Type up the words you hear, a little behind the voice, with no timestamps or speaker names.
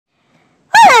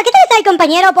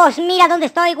compañero, pues mira dónde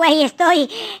estoy, güey. Estoy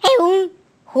en un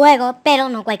juego, pero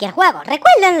no cualquier juego.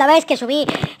 ¿Recuerdan la vez que subí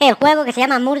el juego que se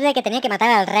llama Murde, que tenía que matar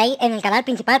al rey en el canal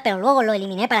principal, pero luego lo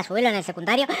eliminé para subirlo en el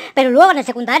secundario? Pero luego en el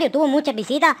secundario tuvo muchas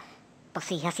visitas. Pues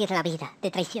sí, así es la vida,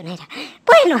 de traicionera.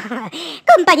 Bueno,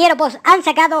 compañero, pues han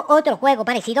sacado otro juego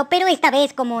parecido, pero esta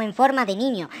vez como en forma de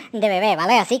niño, de bebé,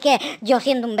 ¿vale? Así que yo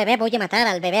siendo un bebé voy a matar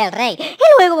al bebé al rey.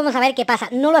 Y luego vamos a ver qué pasa.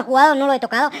 No lo he jugado, no lo he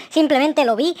tocado, simplemente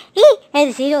lo vi y he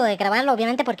decidido de grabarlo,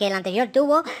 obviamente, porque el anterior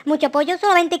tuvo mucho apoyo,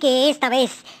 solamente que esta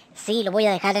vez sí lo voy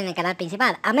a dejar en el canal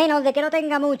principal. A menos de que no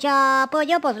tenga mucho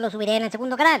apoyo, pues lo subiré en el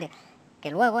segundo canal,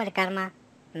 que luego el karma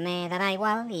me dará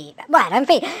igual y... Bueno, en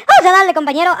fin, vamos a darle,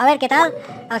 compañero, a ver qué tal.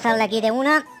 Vamos a darle aquí de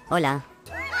una. Hola.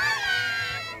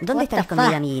 ¿Dónde está la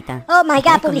escondida, amiguita? Oh my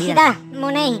god, publicidad,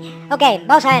 money. Ok,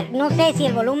 vamos a ver, no sé si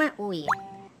el volumen... Uy,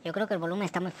 yo creo que el volumen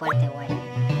está muy fuerte, güey.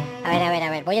 A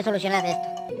ver, voy a solucionar esto.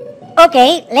 Ok,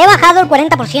 le he bajado el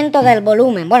 40% del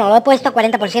volumen. Bueno, lo he puesto a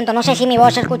 40%. No sé si mi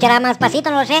voz se escuchará más pasito,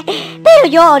 no lo sé. Pero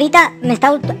yo ahorita me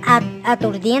está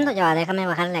aturdiendo. Ya va, déjame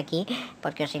bajarle aquí,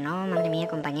 porque si no, madre mía,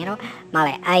 compañero.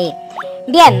 Vale, ahí.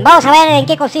 Bien, vamos a ver en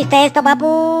qué consiste esto,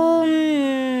 papu.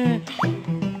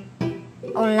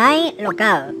 Online,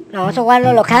 local. No, vamos a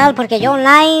jugarlo local, porque yo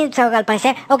online, al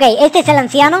parecer... Ok, este es el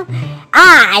anciano.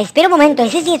 Ah, espera un momento,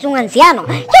 ese sí es un anciano.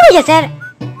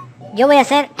 Yo voy a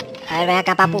hacer... A ver, ven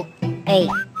acá, papu. Ey,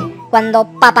 cuando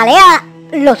papalea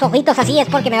los ojitos así es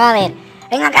porque me va a ver.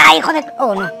 Ven acá, hijo de...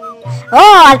 Oh, no.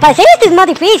 Oh, al parecer este es más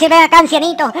difícil. Ven acá,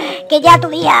 ancianito, que ya tu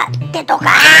día te toca.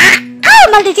 ¡Ah,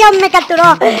 maldición! Me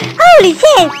capturó. ¡Holy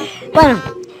shit! Bueno,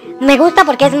 me gusta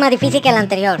porque es más difícil que el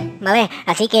anterior, ¿vale?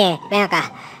 Así que, ven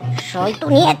acá. Soy tu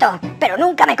nieto, pero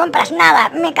nunca me compras nada.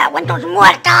 Me cago en tus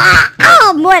muertos.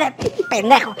 ¡Oh, muere,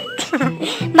 pendejo!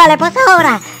 Vale, pues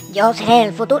ahora yo seré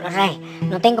el futuro rey.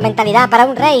 No tengo mentalidad para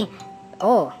un rey.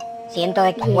 Oh, siento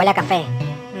que huele a café.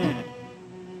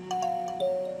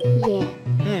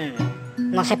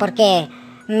 No sé por qué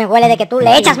me huele de que tú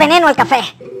le echas veneno al café.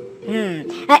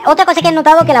 Otra cosa que he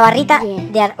notado, que la barrita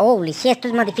de... Oh, sí, esto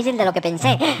es más difícil de lo que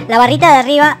pensé. La barrita de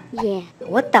arriba...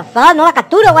 What the fuck, no la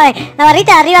capturo, güey. La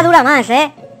barrita de arriba dura más,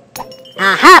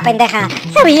 Ajá, pendeja.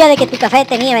 Sabía de que tu café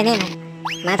tenía veneno.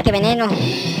 Más que veneno,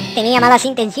 tenía malas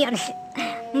intenciones.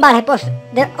 Vale, pues...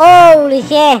 Oh,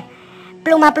 shit.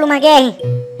 Pluma gay.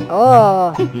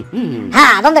 Oh.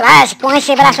 Ah, ¿dónde vas con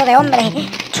ese brazo de hombre?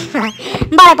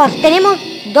 Vale, pues tenemos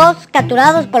 2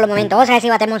 capturados por el momento. Vamos a ver si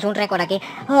batemos un récord aquí.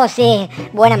 Oh, sí,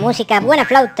 buena música, buena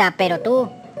flauta. Pero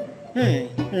tú...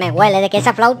 me huele de que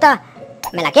esa flauta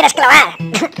me la quieres clavar.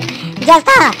 ¡Ya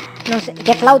está! No sé,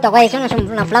 ¿qué flauta, güey? Eso no es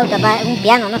una flauta, un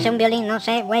piano, no sé, un violín, no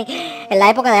sé, güey. En la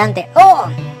época de antes. ¡Oh!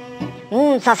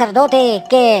 Un sacerdote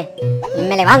que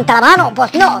me levanta la mano.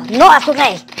 Pues no a su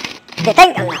rey.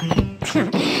 Deténganlo.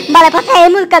 Vale, pues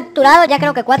hemos capturado, ya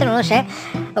creo que 4, no lo sé.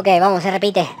 Ok, vamos, se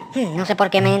repite. No sé por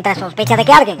qué me entra sospecha de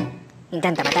que alguien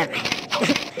intenta matarme.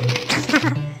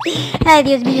 Ay,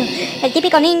 Dios mío. El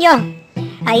típico niño.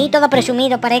 Ahí todo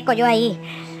presumido, parezco yo ahí.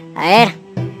 A ver.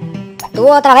 Tú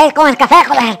otra vez con el café,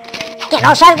 joder. Que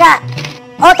no salga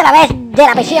otra vez de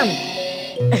la prisión.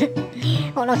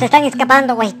 O nos están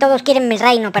escapando, güey. Todos quieren mi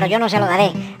reino, pero yo no se lo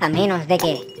daré. A menos de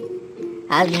que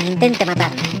alguien intente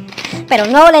matarme. Pero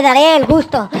no le daré el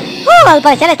gusto. Al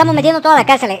parecer le estamos metiendo toda la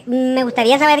cárcel. Me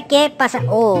gustaría saber qué pasa.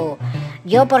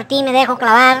 Yo por ti me dejo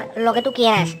clavar lo que tú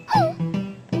quieras.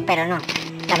 Pero no.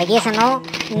 La belleza no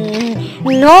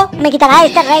me quitará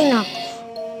este reino.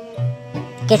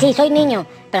 Que sí, soy niño,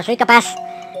 pero soy capaz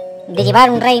de llevar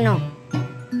un reino.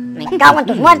 Me cago en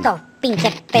tus muertos,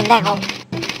 pinche pendejo.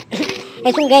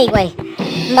 Es un gay, güey.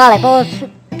 Vale, pues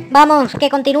vamos, que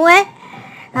continúe.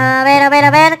 A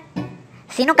ver.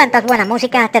 Si no cantas buena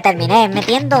música, te terminé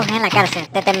metiendo en la cárcel.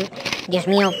 Dios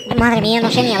mío, madre mía, no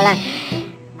sé ni hablar.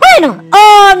 Bueno,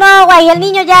 oh no, güey, el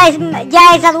niño ya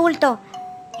es adulto.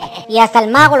 Y hasta el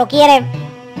mago lo quiere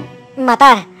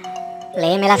matar.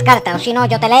 Léeme las cartas, o si no,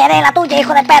 yo te leeré la tuya,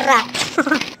 hijo de perra.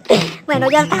 Bueno,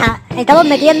 ya está. Estamos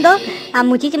metiendo a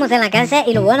muchísimos en la cárcel.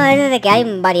 Y lo bueno es de que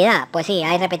hay variedad. Pues sí,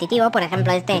 hay repetitivo. Por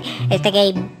ejemplo, este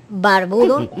gay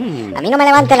barbudo. A mí no me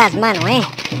levante las manos,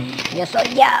 Yo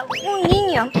soy ya un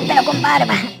niño, pero con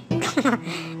barba.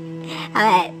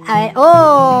 A ver.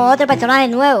 Oh, otro personaje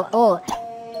nuevo. Oh,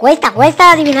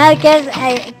 cuesta adivinar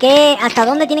hasta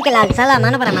dónde tiene que alzar la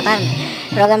mano para matarme.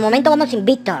 Pero de momento vamos sin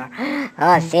Víctor.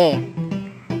 Oh, sí.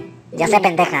 Ya sé,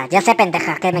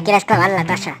 pendeja, que me quieres clavar la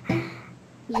taza.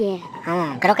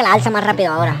 Creo que la alza más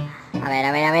rápido ahora. A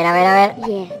ver.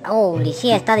 Oh,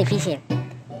 sí, está difícil.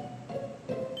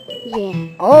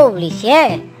 Oh, sí.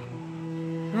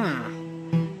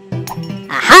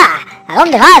 Ajá, ¿a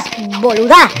dónde vas,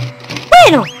 boluda?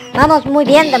 Bueno, Vamos muy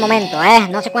bien de momento,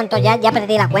 no sé cuánto ya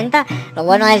perdí la cuenta. Lo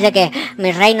bueno es de que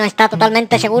mi reino está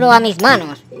totalmente seguro a mis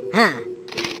manos.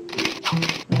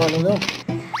 Boludo.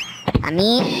 A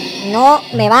mí no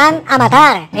me van a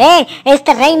matar,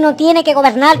 Este reino tiene que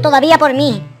gobernar todavía por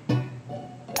mí.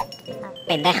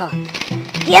 Pendejo.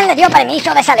 ¿Quién le dio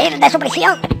permiso de salir de su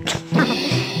prisión?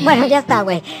 Bueno, ya está,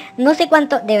 güey. No sé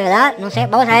cuánto, de verdad, no sé.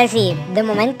 Vamos a ver si de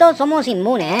momento somos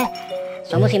inmunes,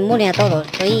 Somos inmunes a todos.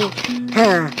 Estoy...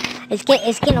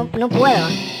 Es que no puedo.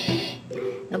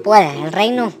 No puede. El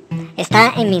reino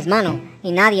está en mis manos.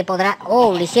 Y nadie podrá...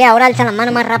 Oh, Licea, ahora alza las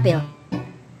manos más rápido.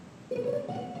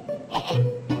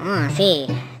 Sí.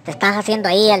 Te estás haciendo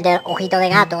ahí el de ojito de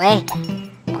gato,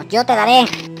 Pues yo te daré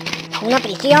una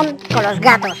prisión con los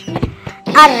gatos.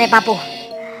 Arre, papu.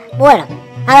 Bueno,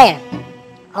 a ver.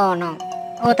 Oh, no.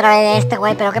 Otra vez este,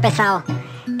 güey, pero qué pesado.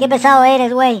 Qué pesado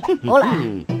eres, güey. Hola.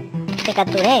 Te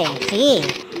capturé, sí.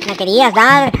 Me querías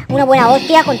dar una buena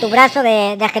hostia con tu brazo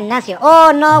de gimnasio.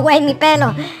 Oh, no, güey, mi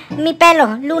pelo. Mi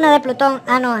pelo. Luna de Plutón.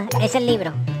 Ah, no, es el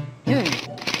libro.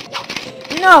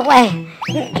 No, güey.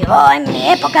 Yo en mi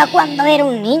época, cuando era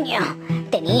un niño,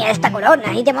 tenía esta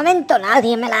corona y de momento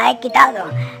nadie me la ha quitado.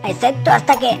 Excepto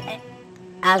hasta que...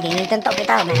 alguien intentó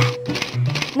quitármela.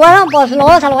 Bueno, pues lo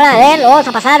vamos a lograr, Lo vamos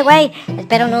a pasar, güey.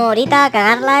 Espero no ahorita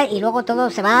cagarla y luego todo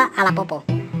se va a la popo.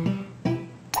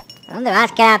 ¿A dónde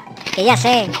vas? Que ya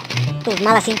sé tus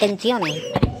malas intenciones.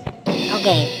 Ok,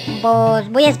 pues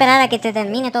voy a esperar a que se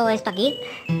termine todo esto aquí.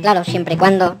 Claro, siempre y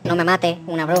cuando no me mate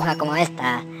una bruja como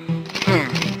esta.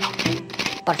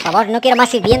 Por favor, no quiero más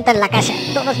sirvienta en la casa.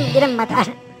 Todos me quieren matar.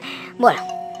 Bueno,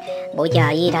 voy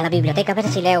a ir a la biblioteca a ver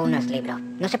si leo unos libros.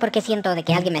 No sé por qué siento de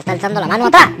que alguien me está alzando la mano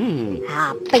atrás.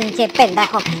 Pinche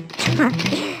pendejo.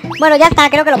 Bueno, ya está,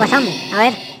 creo que lo pasamos. A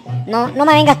ver, no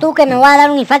me vengas tú que me voy a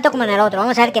dar un infarto como en el otro.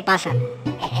 Vamos a ver qué pasa.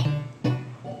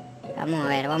 Vamos a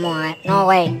ver. No,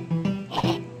 güey.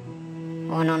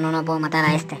 Oh, no puedo matar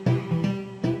a este.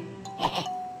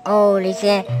 Oh,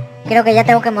 Lice. Creo que ya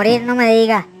tengo que morir, no me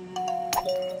digas.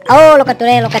 Oh, lo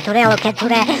capturé.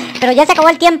 Pero ya se acabó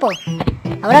el tiempo.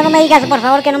 Ahora no me digas, por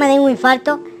favor, que no me dé un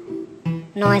infarto.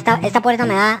 No, esta puerta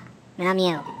me da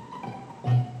miedo.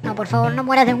 No, por favor, no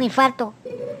mueras de un infarto.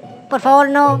 Por favor,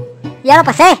 no. Ya lo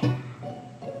pasé.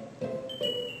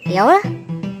 ¿Y ahora?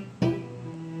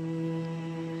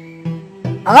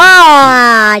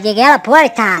 ¡Oh! Llegué a la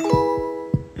puerta.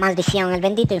 Maldición, el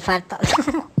bendito infarto.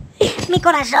 Mi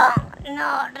corazón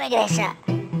no regresa.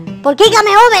 ¿Por qué game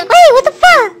over? Wey, what the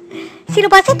fuck? Si lo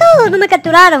pasé todo, no me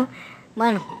capturaron.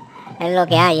 Bueno, es lo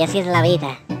que hay, así es la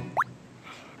vida.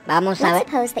 Vamos a ver.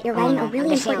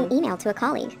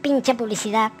 Pinche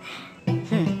publicidad.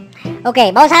 Ok,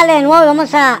 vamos a darle de nuevo y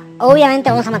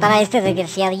obviamente vamos a matar a este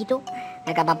desgraciadito.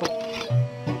 Acá, papu.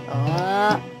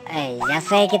 Oh, ya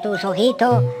sé que tus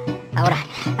ojitos. Ahora,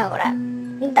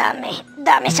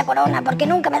 dame esa corona porque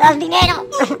nunca me das dinero.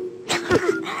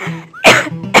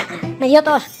 Me dio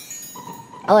tos.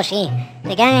 Oh, sí,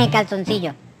 te quedan en el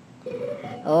calzoncillo.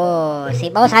 Oh,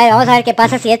 sí, vamos a ver qué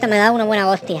pasa si esto me da una buena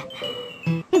hostia.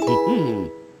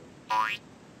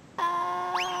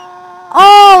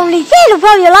 ¡Oh, Lice lo fue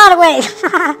a violar, güey!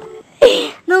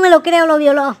 No me lo creo, lo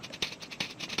violó.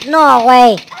 No,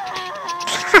 güey.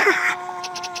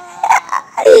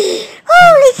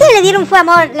 ¡Oh, Lice le dieron fue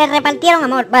amor! Le repartieron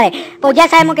amor. Vale, pues ya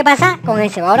sabemos qué pasa con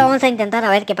ese. Ahora vamos a intentar a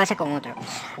ver qué pasa con otro.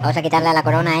 Vamos a quitarle la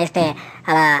corona a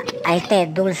este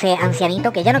dulce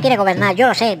ancianito que ya no quiere gobernar. Yo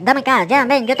lo sé. Dame acá, ya,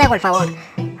 ven, yo te hago el favor.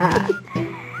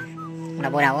 Una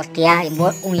buena hostia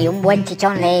y un buen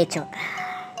chichón le he hecho.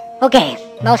 Ok,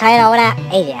 vamos a ver ahora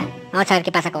ella. Vamos a ver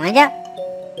qué pasa con ella.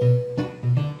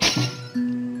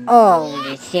 Oh,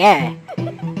 Lice.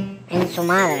 En su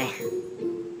madre.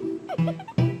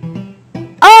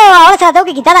 ¡Oh! Ahora se la tengo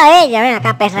que quitar a ella. Ven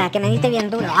acá, perra, que me diste bien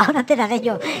duro. Ahora te daré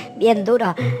yo bien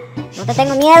duro. No te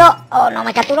tengo miedo. Oh, no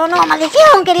me capturó, no,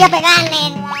 maldición. Quería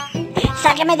pegarle.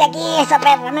 Sáqueme de aquí, esa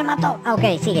perra me mató. Ok,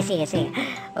 sigue.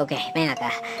 Ok, ven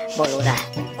acá, boluda.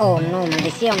 Oh, no,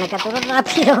 maldición, me capturó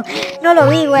rápido. No lo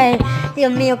vi, güey.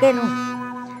 Dios mío, que no.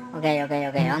 Ok,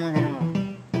 vamos de nuevo.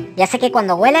 Ya sé que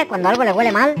cuando algo le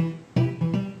huele mal.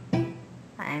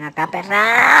 Ven acá,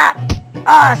 perra.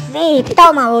 Oh, sí,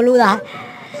 toma, boluda.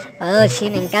 Oh, sí,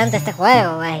 me encanta este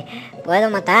juego, güey. Puedo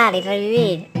matar y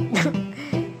revivir.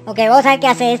 Ok, vamos a ver qué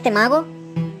hace este mago.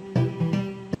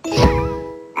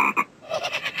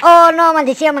 Oh, no,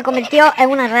 maldición, me convirtió en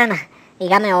una rana. Y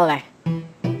game over.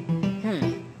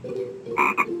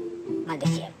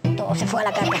 Maldición, todo se fue a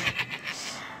la caca.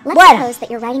 Bueno,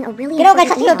 creo que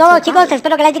eso ha sido todo, chicos.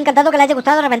 Espero que les haya encantado, que les haya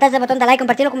gustado. Reventar ese botón de like,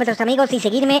 compartirlo con vuestros amigos y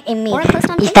seguirme en mi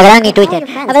Instagram y Twitter.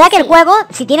 La verdad que el juego,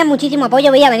 si tiene muchísimo apoyo,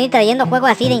 voy a venir trayendo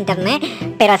juegos así de internet,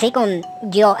 pero así con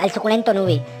yo, el suculento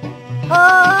Noob.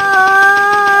 ¡Oh!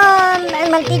 El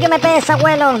martillo me pesa,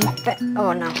 abuelo.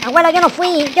 Oh, no. Abuelo, yo no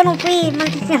fui,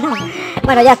 maldición.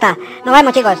 Bueno, ya está. Nos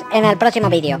vemos, chicos, en el próximo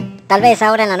vídeo. Tal vez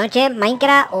ahora en la noche,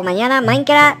 Minecraft, o mañana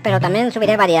Minecraft, pero también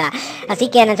subiré variedad. Así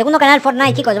que en el segundo canal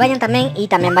Fortnite, chicos, vayan también, y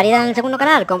también variedad en el segundo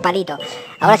canal, con Palito.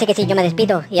 Ahora sí que sí, yo me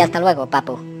despido, y hasta luego,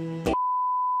 papu.